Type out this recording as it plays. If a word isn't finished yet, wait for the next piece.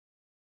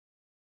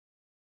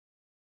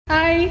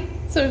Hi,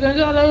 so we're going to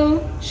do a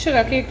little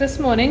sugar cake this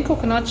morning,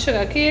 coconut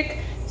sugar cake.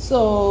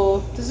 So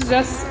this is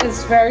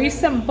it's very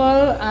simple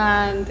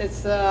and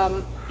it's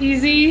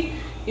easy.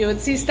 You would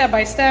see step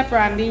by step.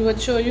 Randy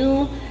would show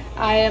you.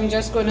 I am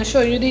just going to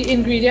show you the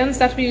ingredients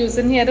that we used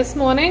in here this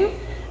morning,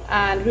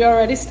 and we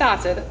already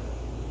started.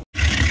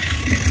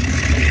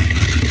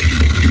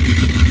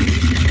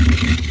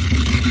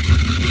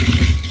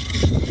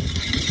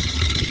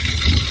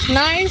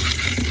 Nice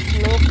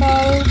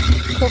local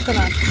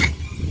coconut.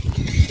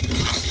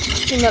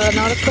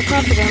 Now the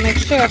coconut, we're going to make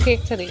sugar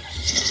cake today.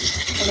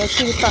 So let's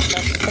see the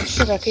process of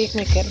sugar cake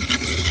making.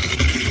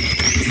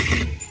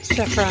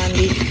 Chef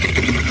Randy.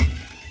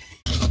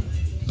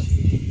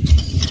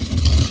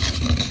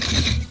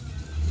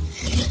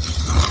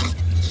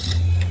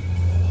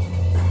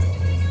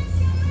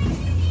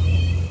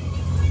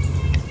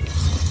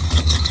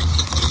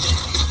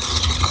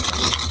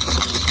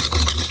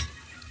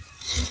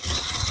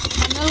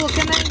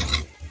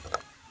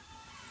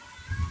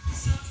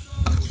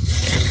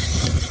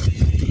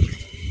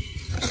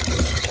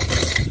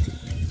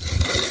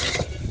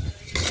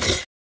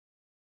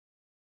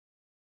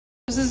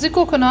 This is the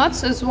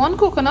coconut. It's one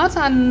coconut,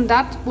 and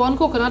that one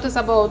coconut is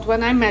about,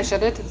 when I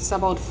measured it, it's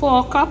about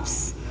 4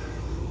 cups.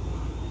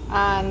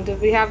 And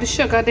we have the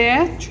sugar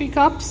there, 3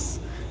 cups.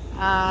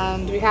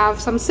 And we have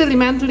some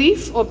siliment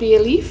leaf or bay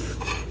leaf.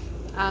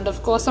 And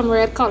of course some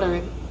red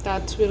coloring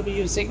that we'll be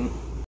using.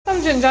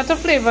 Some ginger to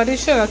flavor the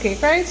sugar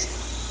cake, right?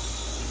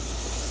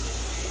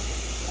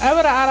 I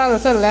would add a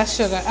little less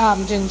sugar,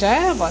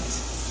 ginger, but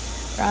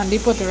Randy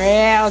put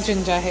real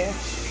ginger here.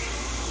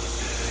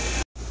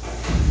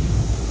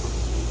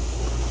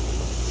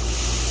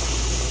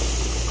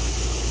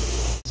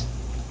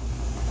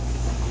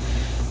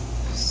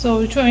 So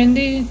we throw in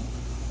the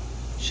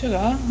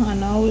sugar,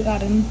 and now we're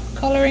adding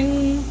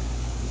coloring,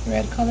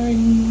 red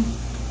coloring.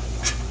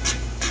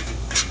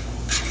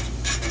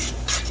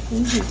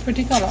 Ooh,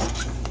 pretty color.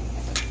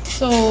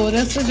 So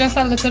this is just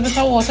a little bit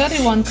of water,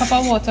 the 1 cup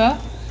of water,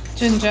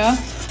 ginger,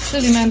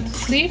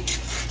 siliment leaf,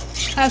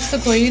 has to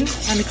go in,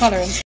 and the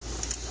coloring.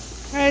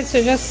 Alright,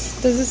 so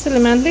this is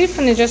siliment leaf,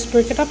 and you just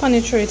break it up and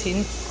you throw it in.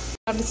 You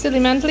have the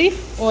siliment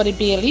leaf or the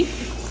bay leaf.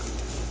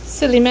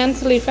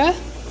 Siliment leaf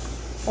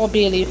or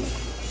bay leaf.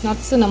 Not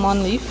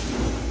cinnamon leaf,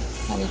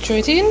 and you throw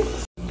it in.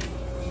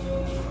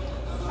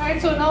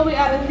 Alright, so now we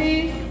add in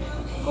the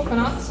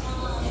coconut.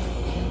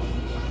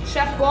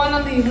 Chef go on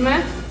and leave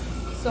me,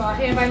 so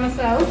I'm here by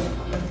myself,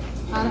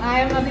 and I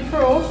am not the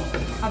pro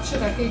at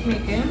sugar cake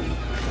making.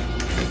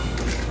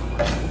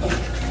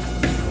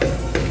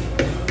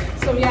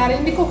 So we add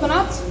in the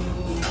coconut,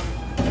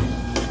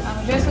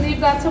 and just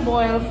leave that to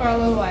boil for a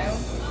little while.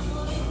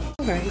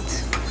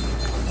 Alright.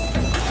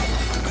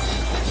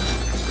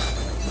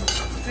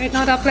 Right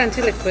now, that's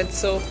plenty liquid,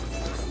 so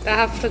that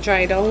have to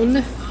dry down,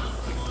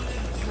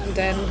 and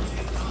then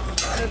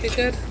it'll be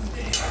good.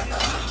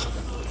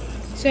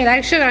 So you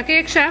like sugar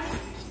cake, Chef?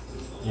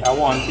 Yeah,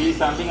 one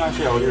piece and thing and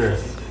share all the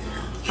rest.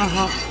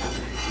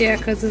 Yeah,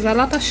 because there's a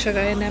lot of sugar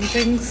in them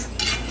things.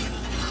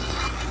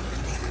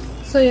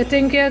 So you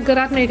think you're good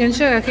at making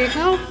sugar cake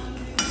now?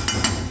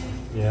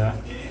 Yeah.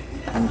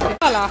 Okay.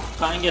 Color.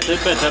 Can't get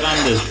it better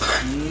than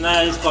this.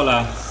 Nice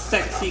color,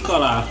 sexy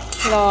color.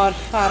 Lord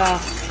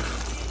Father.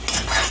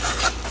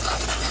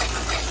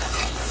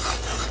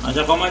 And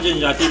just come and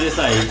ginger to the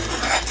side.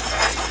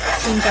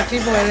 Ginger tea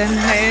boiling.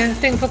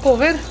 Anything for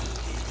COVID?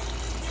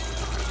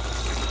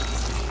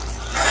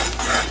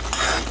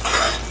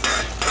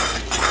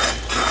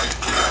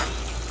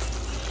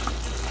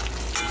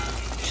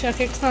 Sugar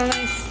cake smells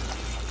nice.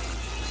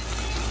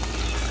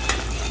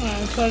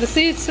 Alright, well, the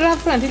seeds still have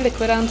plenty of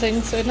liquid and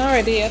things, so it's not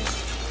ready yet.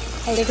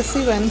 I'll take a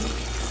see when.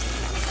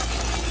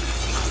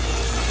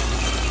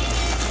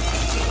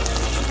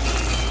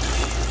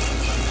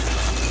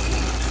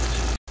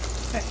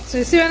 So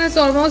you see, when it's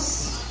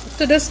almost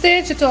to this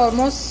stage, it's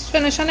almost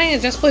finished, and then you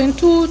just put in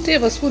 2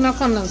 tablespoons of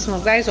condensed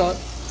milk. That is all.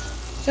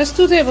 Just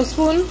 2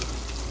 tablespoons.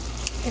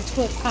 It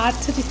will add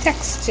to the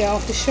texture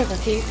of the sugar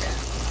cake.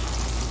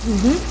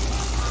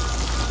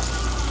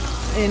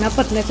 You're not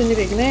putting it in the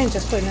beginning,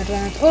 just putting it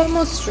when it's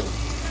almost through.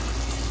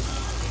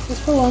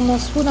 Just put 1 more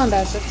spoon and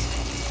that's it.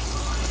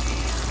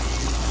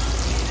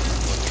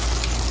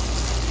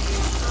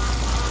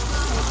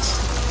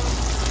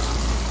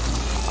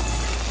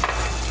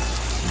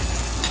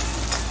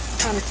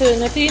 And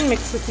turn it in,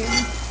 mix it in.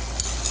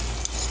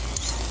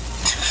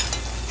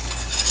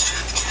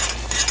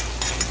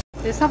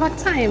 There's have a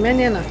timing,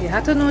 you know. You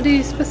have to know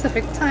the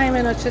specific time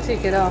in which to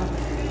take it on.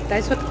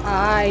 That's what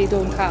I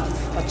don't have,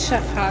 but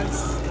Chef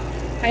has.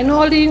 I know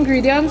all the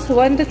ingredients,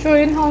 when to throw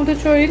in, how to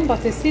throw in,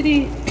 but you see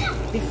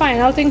the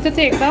final thing to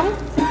take down.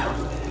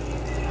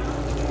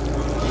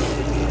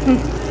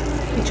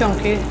 The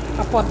chunky,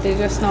 I put there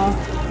just now,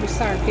 the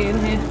sarky in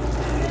here.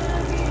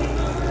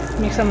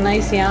 Make some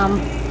nice yam.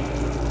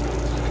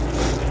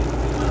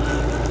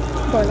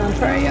 Boil and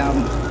fry yam.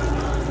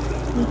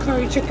 And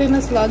curry chicken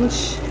is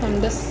lunch,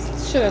 and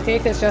this sugar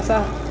cake is just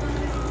a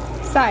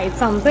side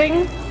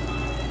something.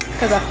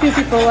 because a few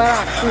people were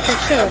asking for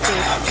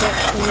sugarcake, so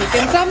I'm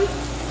making some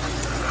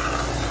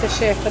to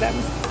share for them.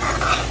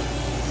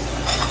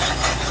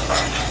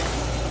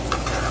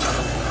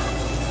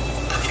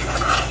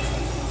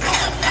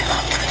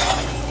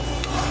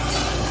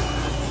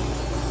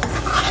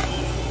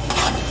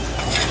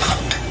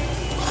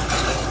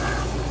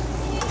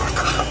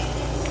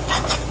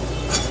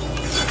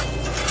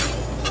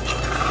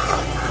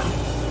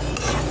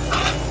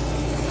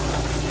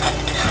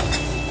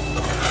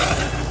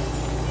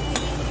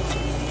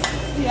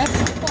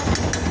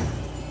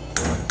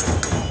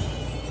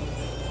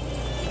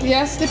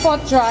 Yes, the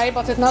pot dry,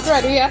 but it's not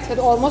ready yet. It's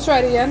almost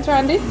ready yet,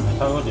 Randy? I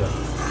told you.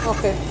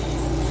 Okay.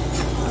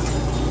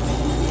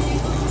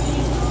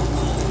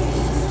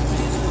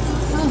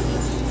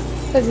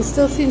 Because you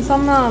still seen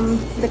some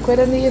liquid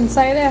in the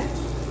inside there.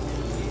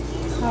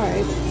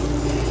 Alright.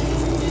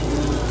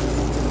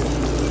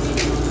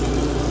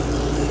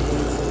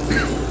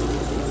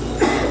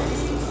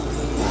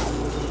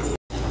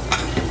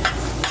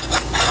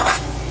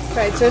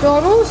 Right, so it's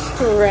almost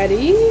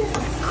ready.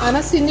 I'm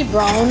not seeing the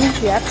brown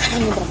yet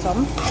on the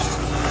bottom,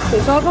 so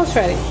it's almost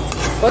ready.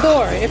 But don't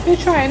worry, if you're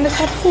trying this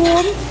at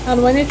home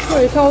and when you throw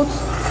it out,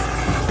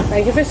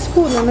 like if you're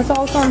spooning it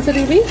out onto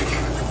the leaf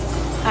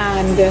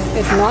and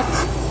it's not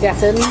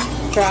getting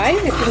dry,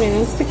 it's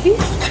remaining sticky,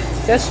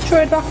 just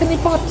throw it back in the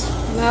pot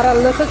and add a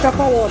little drop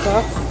of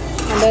water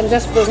and then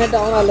just bring it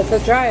down a little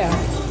drier.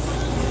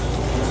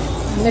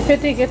 And if you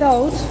take it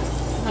out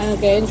and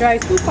again dry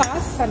too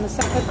fast and it's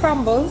starting to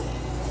crumble,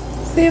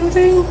 same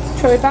thing,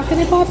 throw it back in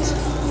the pot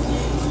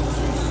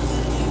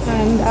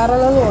and add a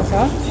little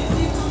water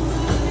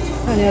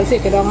and you'll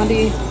take it on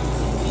the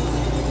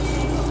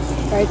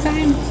right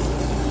time.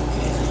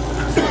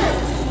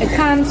 It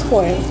can't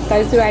spoil,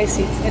 that's the way I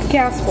see it. It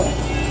can't spoil.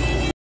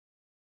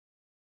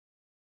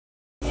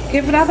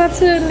 Give that a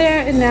turn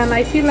there and then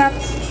I feel that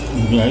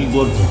Very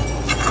good.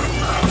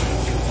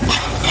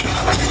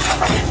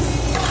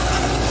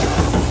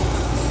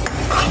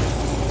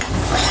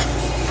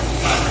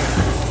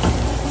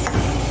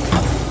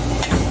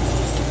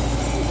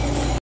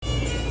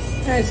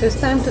 Alright, so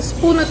it's time to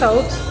spoon it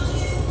out.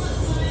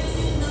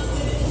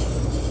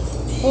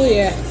 Oh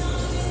yeah.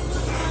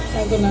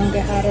 I'm gonna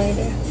get hard right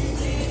there.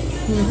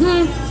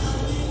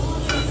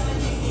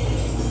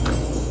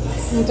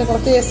 You take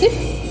off the AC?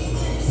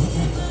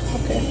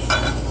 Okay.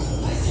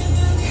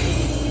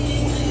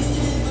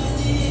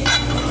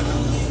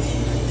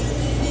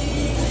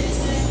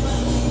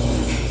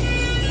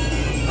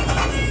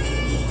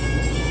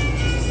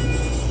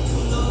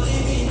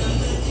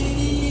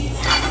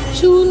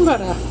 Tune,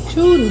 brother.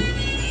 Tune.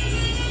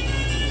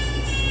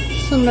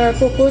 Sundar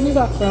cocoa in the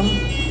background.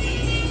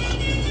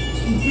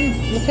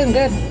 Looking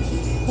good.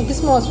 Take a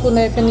small spoon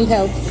there if you need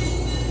help.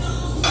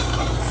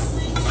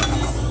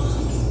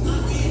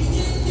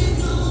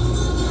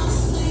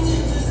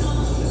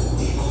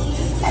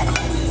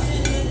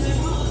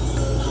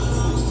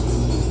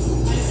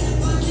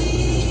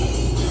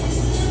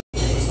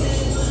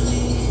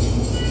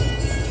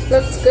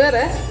 Looks good,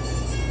 eh?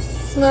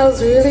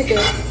 Smells really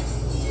good.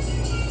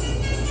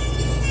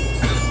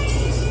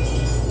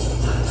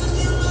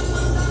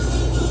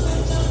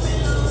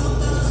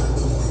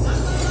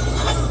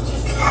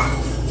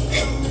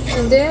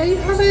 And there you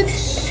have it,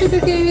 sugar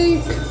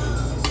cake.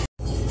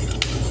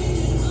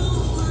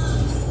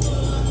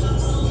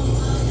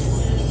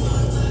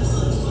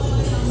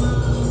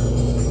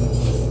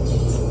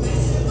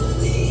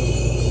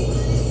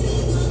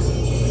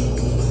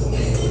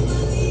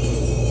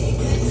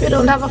 If you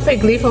don't have a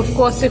fig leaf, of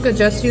course you could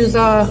just use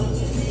a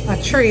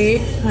tray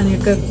and you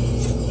could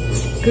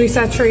grease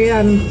a tray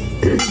and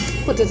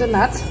put it in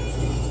that.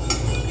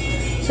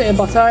 So you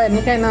butter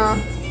any kind of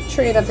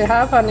tray that you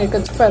have and you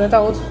could spread it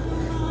out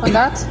on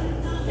that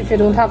if you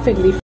don't have fig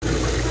leaf.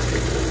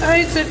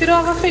 Alright, so if you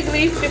don't have a fig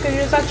leaf, you can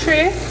use a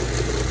tray.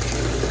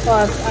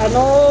 But I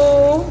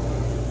know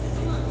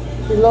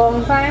the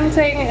long time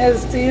thing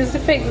is to use the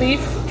fig leaf,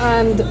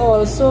 and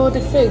also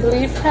the fig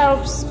leaf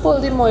helps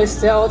pull the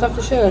moisture out of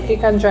the sugar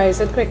cake and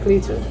dries it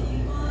quickly too.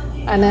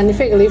 And then the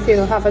fig leaf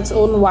will have its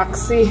own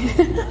waxy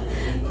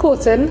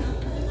coating.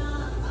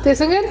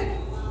 Tasting good?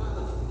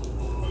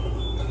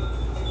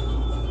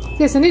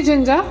 Tasting the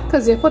ginger?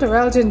 Because you put a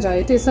real ginger.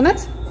 You tasting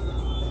it?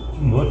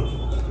 Good.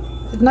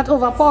 It's not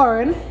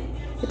overpowering.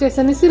 You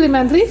tasting the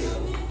siliment leaf?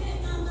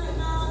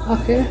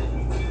 Okay.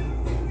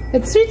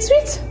 It's sweet,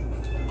 sweet?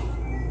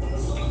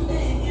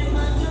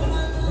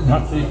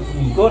 Not sweet.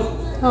 Good.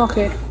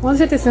 Okay. Once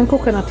you taste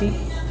coconutty.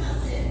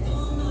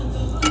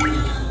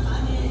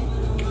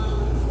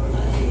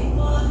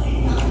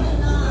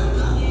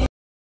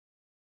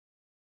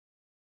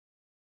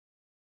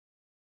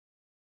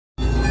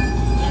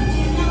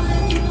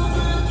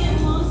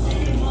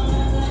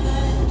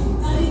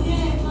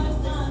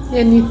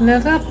 You neaten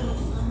it up.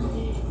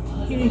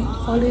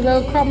 All the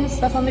little crumbs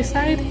stuff on the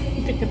side,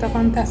 you pick it up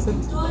and test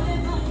it.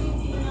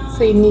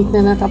 So you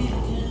neaten it up.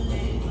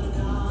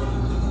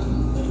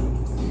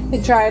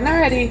 It's drying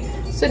already.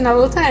 So in a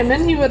little time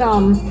then you would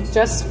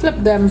just flip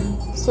them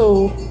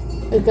so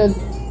it could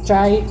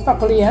dry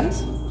properly, and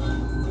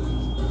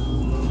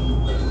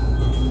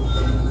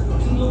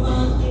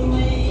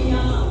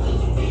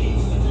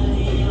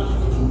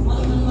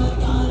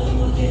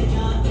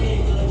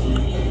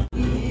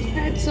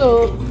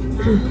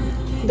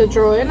the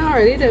drawing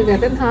already, they're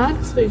getting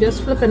hard, so you're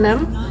just flipping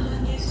them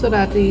so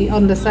that the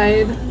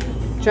underside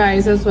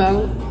dries as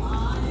well.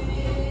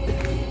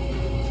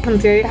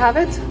 And there you have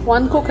it.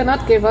 One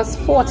coconut gave us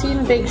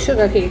 14 big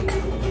sugar cake.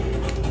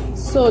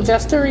 So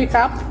just to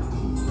recap,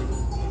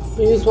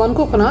 we used 1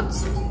 coconut,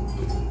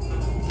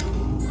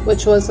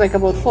 which was like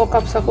about 4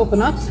 cups of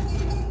coconut.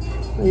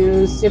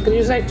 You could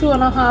use like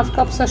 2.5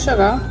 cups of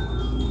sugar,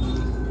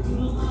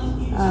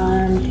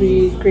 and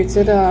we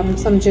grated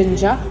some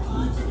ginger.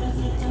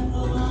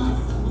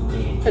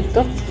 It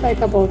looked like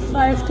about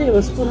 5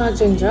 tablespoons of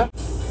ginger.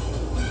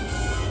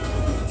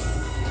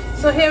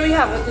 So here we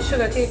have it, the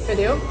sugar cake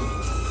video.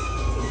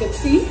 You can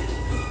see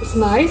it's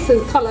nice, the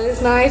color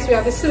is nice. We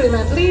have the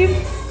siliment leaf,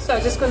 so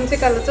I'm just going to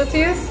take a little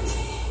taste.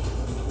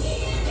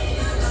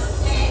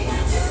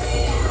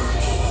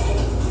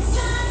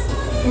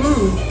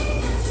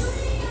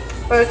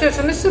 But it is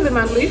on the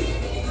siliment leaf,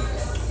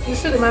 the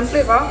siliment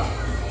flavor,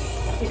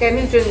 you get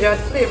the ginger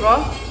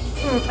flavor.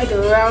 It's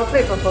real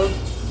flavorful.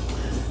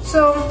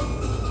 So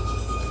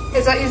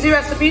it's an easy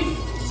recipe,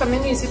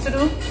 something easy to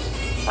do.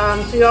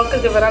 So y'all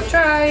can give it a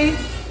try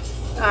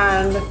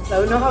and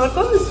let me know how it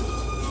goes.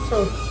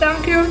 So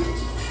thank you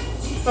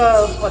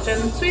for watching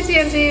Sweet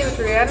TNT with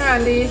Ria and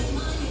Randy.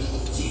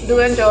 Do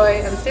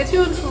enjoy and stay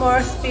tuned for more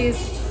recipes,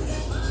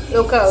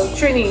 local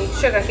Trini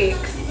sugar cake.